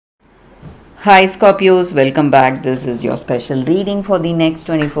Hi Scorpios, welcome back. This is your special reading for the next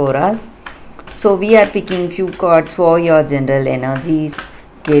 24 hours. So we are picking few cards for your general energies,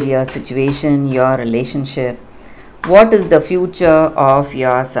 career situation, your relationship. What is the future of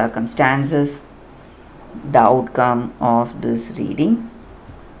your circumstances? The outcome of this reading.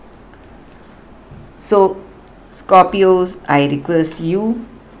 So Scorpios, I request you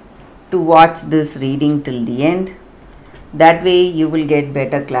to watch this reading till the end. That way you will get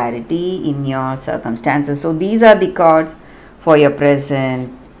better clarity in your circumstances. So these are the cards for your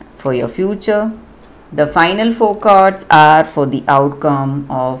present, for your future. The final 4 cards are for the outcome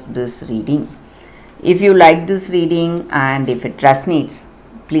of this reading. If you like this reading and if it resonates,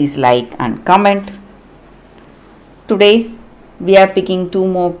 please like and comment. Today we are picking 2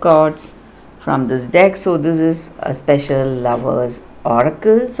 more cards from this deck. So this is a special lovers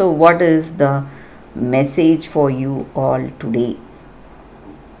oracle. So what is the message for you all today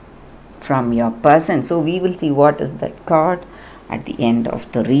from your person? So we will see what is that card at the end of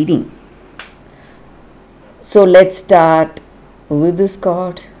the reading. So let's start with this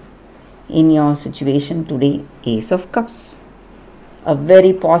card. In your situation today, Ace of Cups, a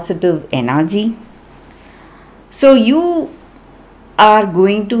very positive energy. So you are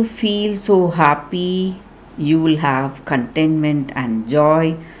going to feel so happy. You will have contentment and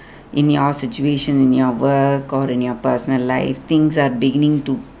joy in your situation, in your work or in your personal life. Things are beginning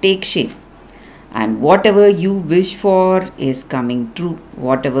to take shape, and whatever you wish for is coming true.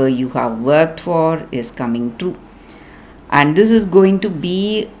 Whatever you have worked for is coming true, and this is going to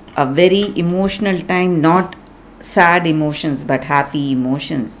be a very emotional time, not sad emotions but happy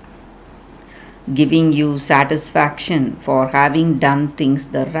emotions, giving you satisfaction for having done things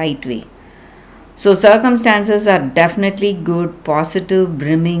the right way. So circumstances are definitely good, positive,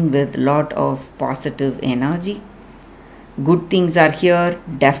 brimming with lot of positive energy. Good things are here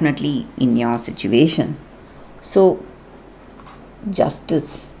definitely in your situation. So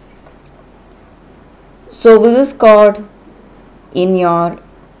Justice. So with this card in your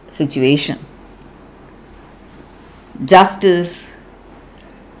situation, Justice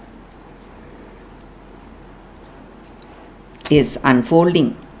is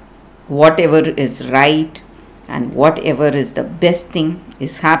unfolding. Whatever is right and whatever is the best thing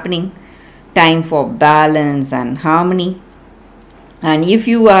is happening. Time for balance and harmony. And if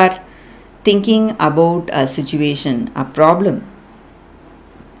you are thinking about a situation, a problem,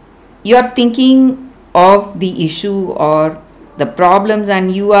 you are thinking of the issue or the problems,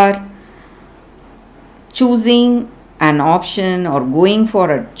 and you are choosing an option or going for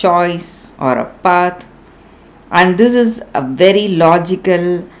a choice or a path, and this is a very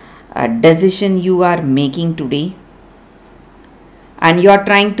logical decision you are making today, and you are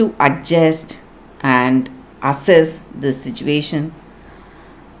trying to adjust and assess the situation,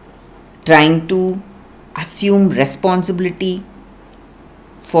 trying to assume responsibility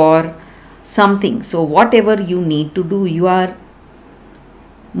for something. So whatever you need to do, you are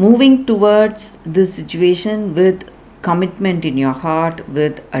moving towards this situation with commitment in your heart,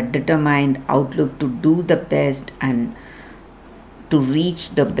 with a determined outlook to do the best and to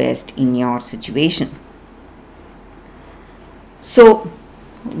reach the best in your situation. So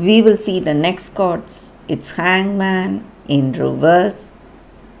we will see the next cards. It's Hangman in reverse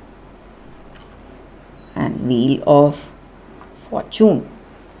and Wheel of Fortune.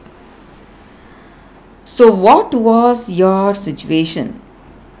 So what was your situation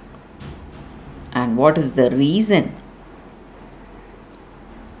and what is the reason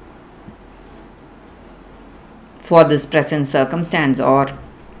for this present circumstance? Or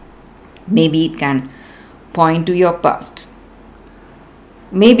maybe it can point to your past.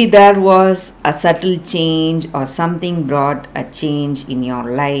 Maybe there was a subtle change or something brought a change in your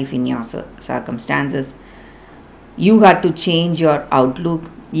life, in your circumstances. You had to change your outlook.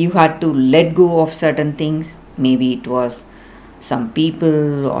 You had to let go of certain things. Maybe it was some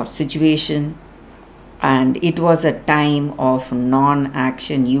people or situation, and it was a time of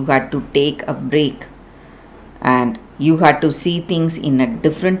non-action. You had to take a break and you had to see things in a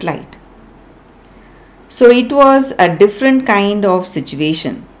different light. So it was a different kind of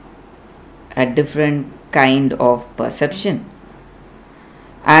situation, a different kind of perception.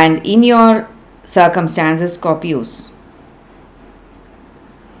 And in your circumstances, Scorpios,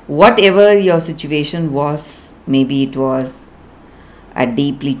 whatever your situation was, maybe it was a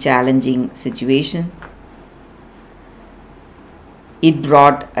deeply challenging situation. It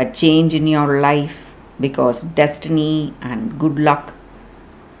brought a change in your life, because destiny and good luck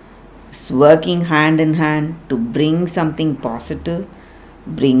is working hand in hand to bring something positive,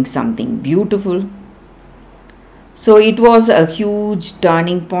 bring something beautiful. So it was a huge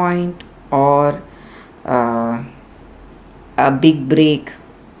turning point or uh, a big break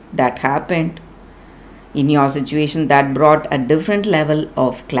that happened in your situation that brought a different level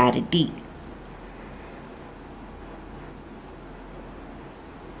of clarity.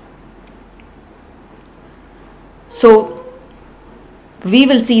 So we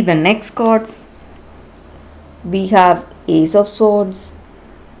will see the next cards. We have Ace of Swords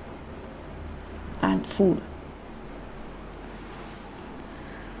and Fool.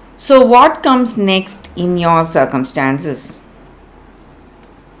 So what comes next in your circumstances?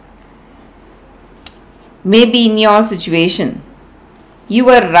 Maybe in your situation, you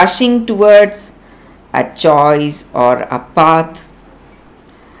were rushing towards a choice or a path.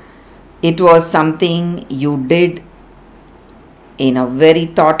 It was something you did in a very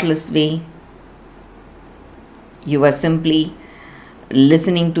thoughtless way. You were simply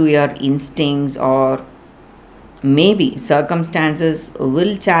listening to your instincts, or maybe circumstances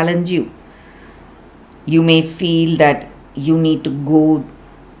will challenge you. You may feel that you need to go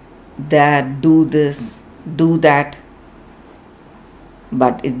there, do this, do that.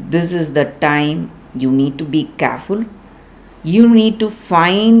 But this is the time you need to be careful. You need to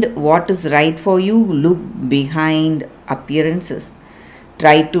find what is right for you. Look behind appearances.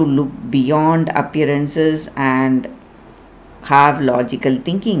 Try to look beyond appearances and have logical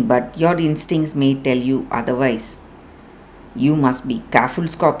thinking, but your instincts may tell you otherwise. You must be careful,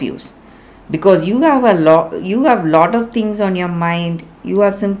 Scorpios, because you have lot of things on your mind. You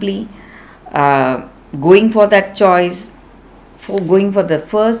are simply going for that choice, going for the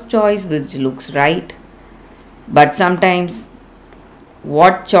first choice which looks right, but sometimes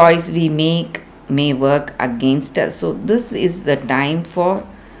what choice we make may work against us. So this is the time for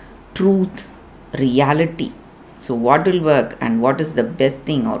truth, reality. So what will work and what is the best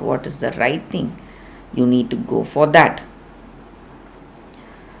thing or what is the right thing, you need to go for that.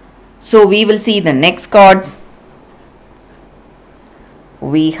 So we will see the next cards.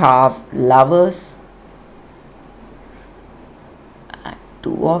 We have Lovers and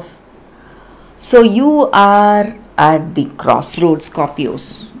Two of. So you are at the crossroads,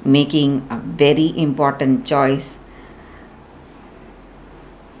 Scorpios, making a very important choice.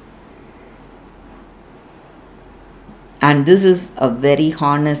 And this is a very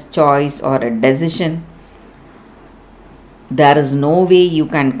honest choice or a decision. There is no way you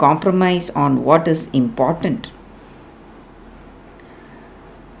can compromise on what is important.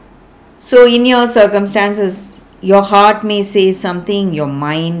 So in your circumstances, your heart may say something, your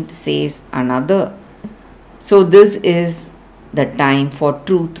mind says another. So this is the time for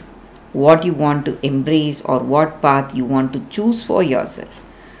truth, what you want to embrace or what path you want to choose for yourself.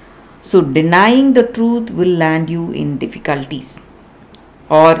 So denying the truth will land you in difficulties,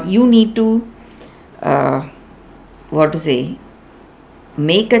 or you need to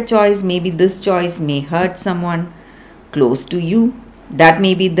make a choice. Maybe this choice may hurt someone close to you. That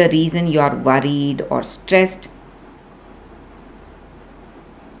may be the reason you are worried or stressed.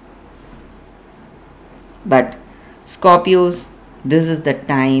 But Scorpios, this is the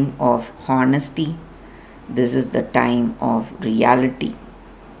time of honesty. This is the time of reality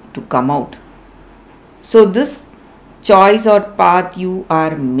to come out. So this choice or path you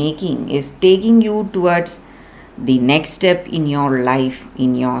are making is taking you towards the next step in your life,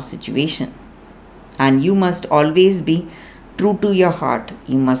 in your situation. And you must always be true to your heart.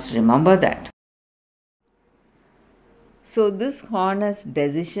 You must remember that. So this honest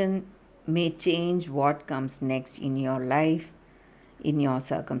decision may change what comes next in your life, in your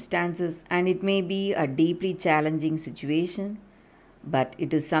circumstances, and it may be a deeply challenging situation, but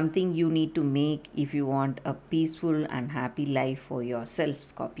it is something you need to make if you want a peaceful and happy life for yourself,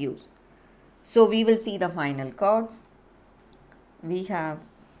 Scorpios. So we will see the final cards. We have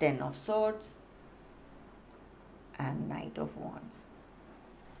Ten of Swords and Knight of Wands.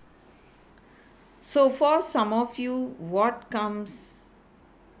 So for some of you, what comes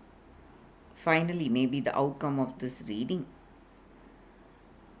finally, maybe the outcome of this reading,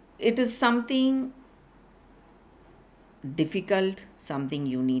 it is something difficult, something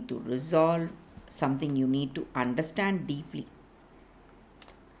you need to resolve, something you need to understand deeply.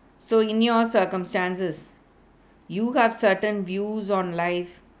 So in your circumstances, you have certain views on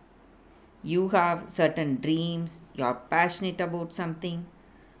life, you have certain dreams, you are passionate about something,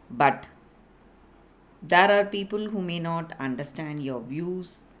 but there are people who may not understand your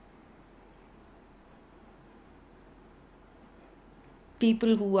views,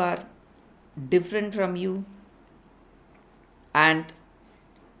 people who are different from you, and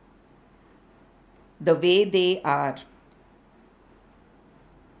the way they are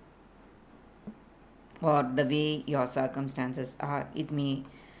or the way your circumstances are, it may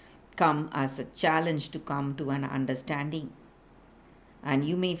come as a challenge to come to an understanding. And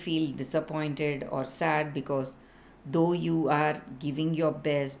you may feel disappointed or sad because though you are giving your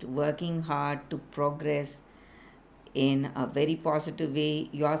best, working hard to progress in a very positive way,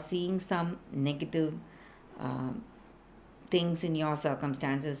 you are seeing some negative um, things in your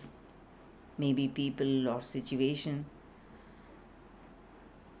circumstances, maybe people or situation.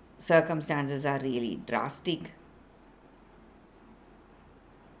 Circumstances are really drastic,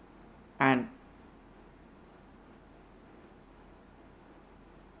 and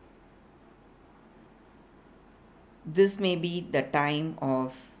this may be the time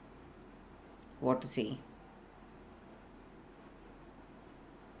of, what to say,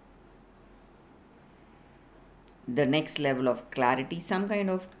 the next level of clarity. Some kind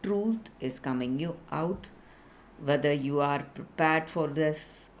of truth is coming you out, whether you are prepared for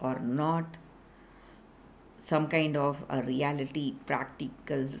this or not. Some kind of a reality,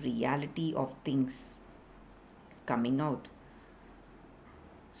 practical reality of things is coming out.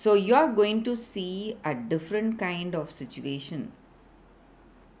 So you are going to see a different kind of situation,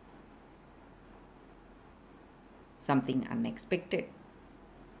 something unexpected.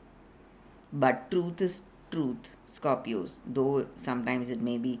 But truth is truth, Scorpios, though sometimes it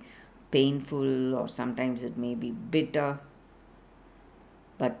may be painful or sometimes it may be bitter,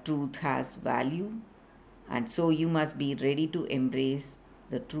 but truth has value, and so you must be ready to embrace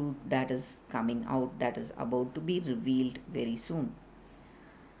the truth that is coming out, that is about to be revealed very soon.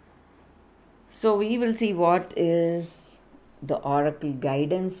 So we will see what is the oracle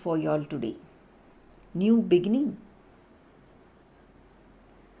guidance for you all today. New beginning.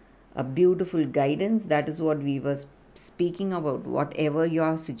 A beautiful guidance, that is what we were speaking about. Whatever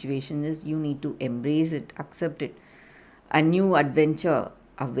your situation is, you need to embrace it, accept it. A new adventure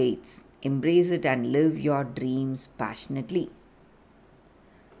awaits. Embrace it and live your dreams passionately.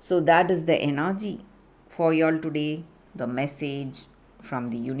 So that is the energy for you all today, the message from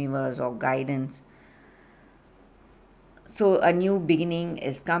the universe or guidance. So a new beginning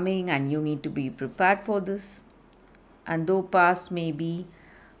is coming and you need to be prepared for this. And though past may be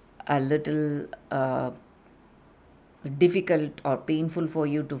a little difficult or painful for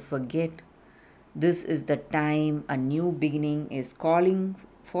you to forget, this is the time a new beginning is calling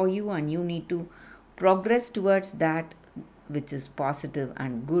for you, and you need to progress towards that which is positive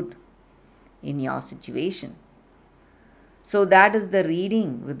and good in your situation. So that is the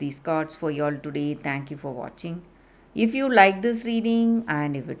reading with these cards for you all today. Thank you for watching. If you like this reading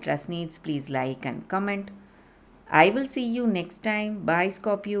and if it resonates, please like and comment. I will see you next time. Bye,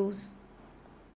 Scorpios.